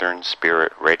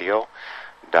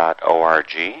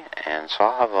northernspiritradio.org, and so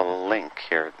I'll have a link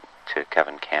here to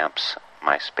Kevin Camp's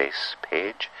MySpace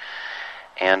page.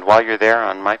 And while you're there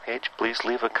on my page, please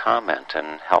leave a comment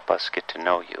and help us get to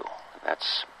know you.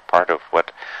 That's part of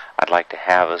what I'd like to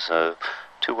have as a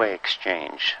two-way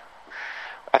exchange.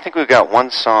 I think we've got one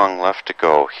song left to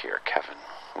go here, Kevin.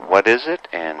 What is it,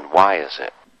 and why is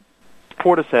it?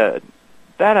 Portishead.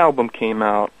 That album came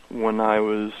out when I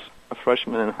was a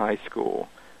freshman in high school.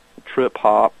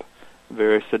 Trip-hop,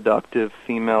 very seductive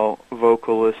female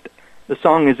vocalist. The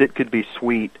song is It Could Be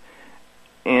Sweet,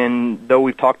 and though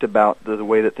we've talked about the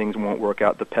way that things won't work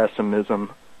out, the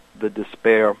pessimism, the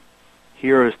despair,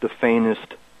 here is the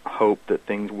faintest hope that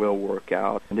things will work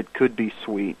out, and it could be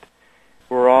sweet.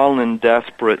 We're all in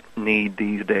desperate need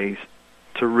these days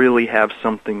to really have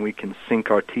something we can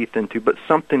sink our teeth into, but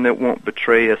something that won't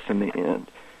betray us in the end.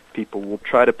 People will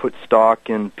try to put stock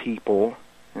in people,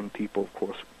 and people, of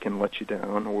course, can let you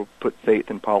down, or put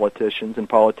faith in politicians, and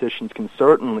politicians can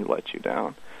certainly let you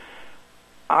down.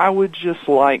 I would just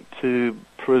like to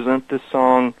present this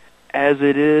song as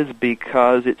it is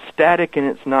because it's static and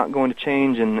it's not going to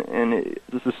change, and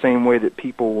it's the same way that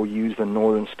people will use the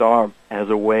Northern Star as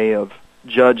a way of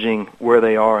judging where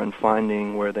they are and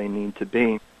finding where they need to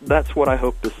be. That's what I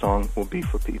hope this song will be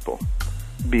for people.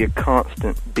 Be a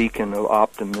constant beacon of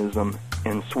optimism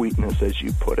and sweetness, as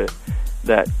you put it,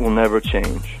 that will never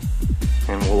change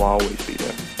and will always be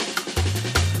there.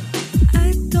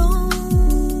 I don't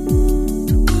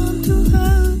want to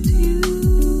hurt you.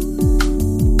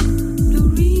 No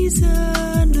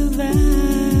reason to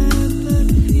have but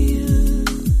fear.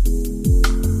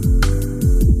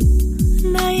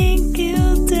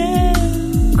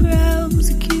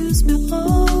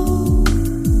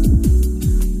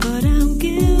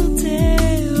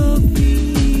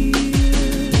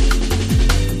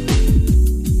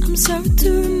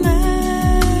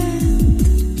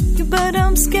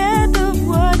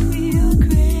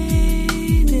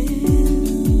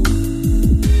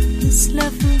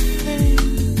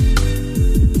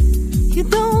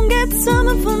 get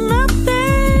something for nothing.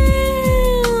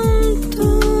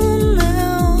 Don't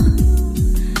now.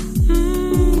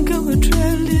 Go and try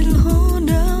a little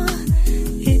harder.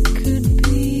 It could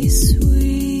be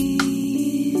sweet,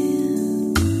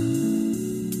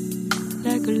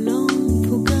 like a long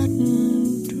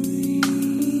forgotten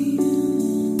dream.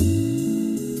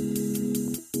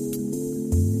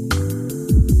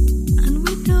 And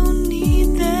we don't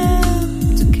need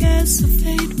them to cast the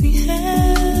fate we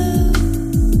have.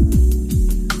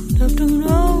 Love don't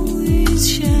always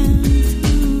shine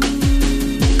through.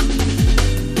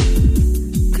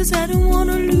 'Cause I don't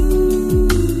wanna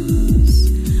lose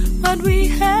what we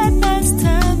had last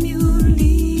time you were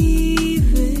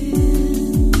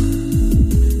leaving.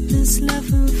 This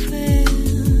love affair,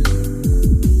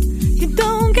 you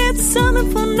don't get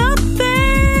something for nothing.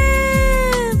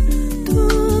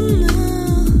 Don't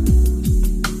know.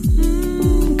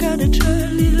 Gotta try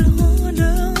a little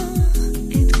harder.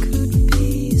 It could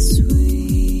be sweet.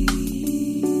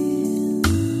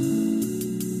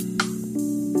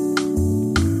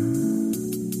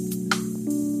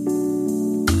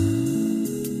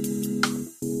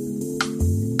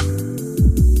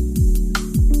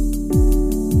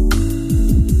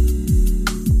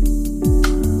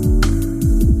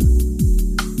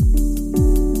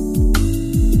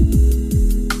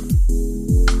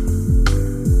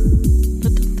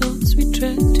 But the thoughts we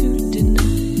try to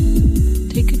deny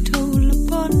take a toll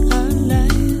upon our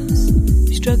lives.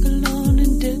 We struggle on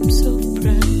in depths of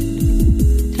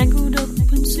pride, tangled up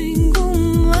in single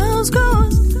miles.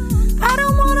 'Cause I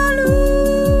don't wanna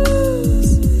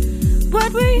lose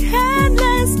what we had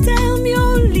last time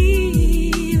you're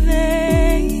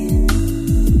leaving.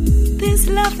 This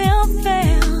love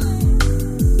affair,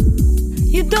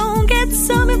 you don't get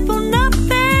something for nothing.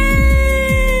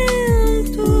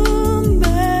 Too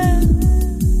bad.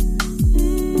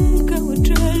 Go and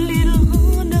try a little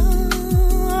harder.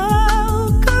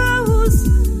 'Cause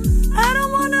I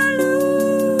don't wanna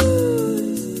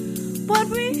lose what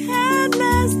we had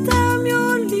last time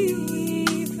you're leaving.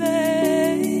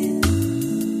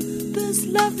 This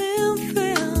love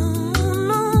affair,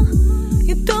 no,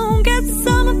 you don't get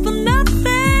something for nothing.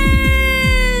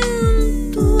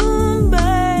 Too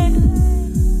bad.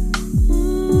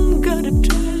 Gotta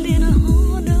try a little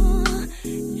harder.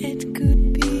 It could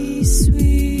be sweet.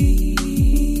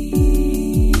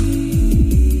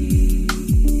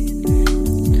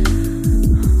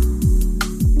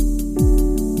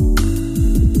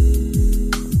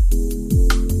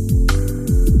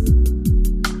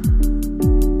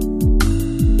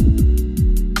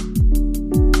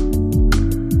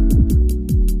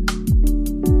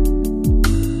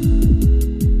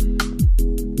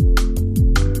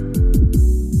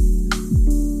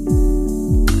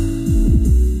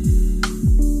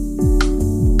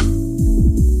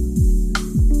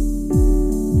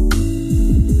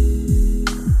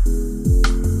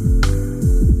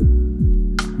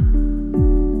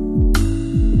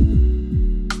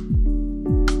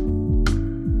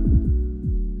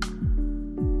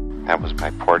 That was by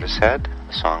Portishead.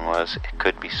 The song was It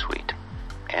Could Be Sweet.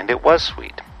 And it was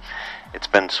sweet. It's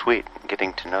been sweet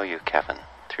getting to know you, Kevin,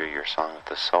 through your Song of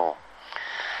the Soul.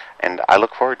 And I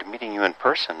look forward to meeting you in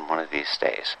person one of these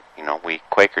days. You know, we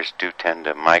Quakers do tend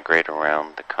to migrate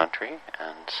around the country,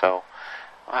 and so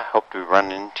I hope to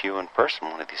run into you in person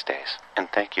one of these days.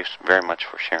 And thank you very much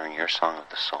for sharing your Song of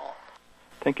the Soul.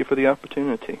 Thank you for the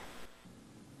opportunity.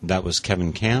 That was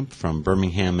Kevin Camp from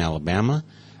Birmingham, Alabama.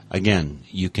 Again,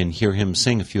 you can hear him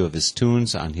sing a few of his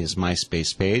tunes on his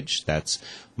MySpace page. That's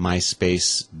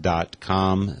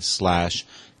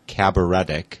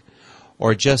myspace.com/Cabaretic.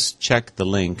 Or just check the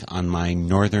link on my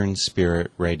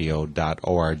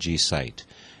northernspiritradio.org site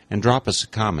and drop us a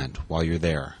comment while you're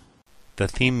there. The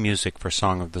theme music for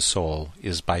Song of the Soul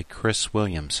is by Chris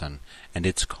Williamson, and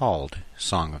it's called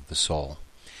Song of the Soul.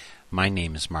 My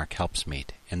name is Mark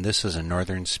Helpsmeet, and this is a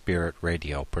Northern Spirit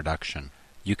Radio production.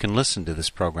 You can listen to this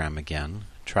program again,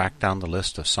 track down the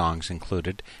list of songs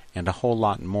included, and a whole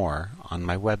lot more on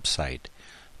my website,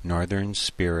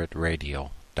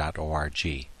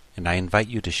 northernspiritradio.org. And I invite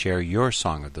you to share your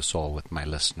Song of the Soul with my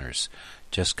listeners.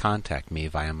 Just contact me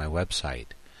via my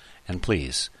website. And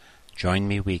please, join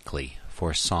me weekly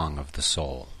for Song of the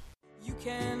Soul. You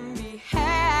can be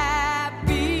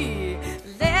happy,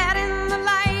 let in the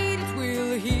light, it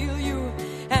will heal you,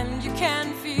 and you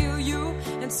can feel you,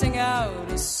 and sing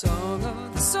out a song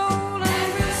of the soul.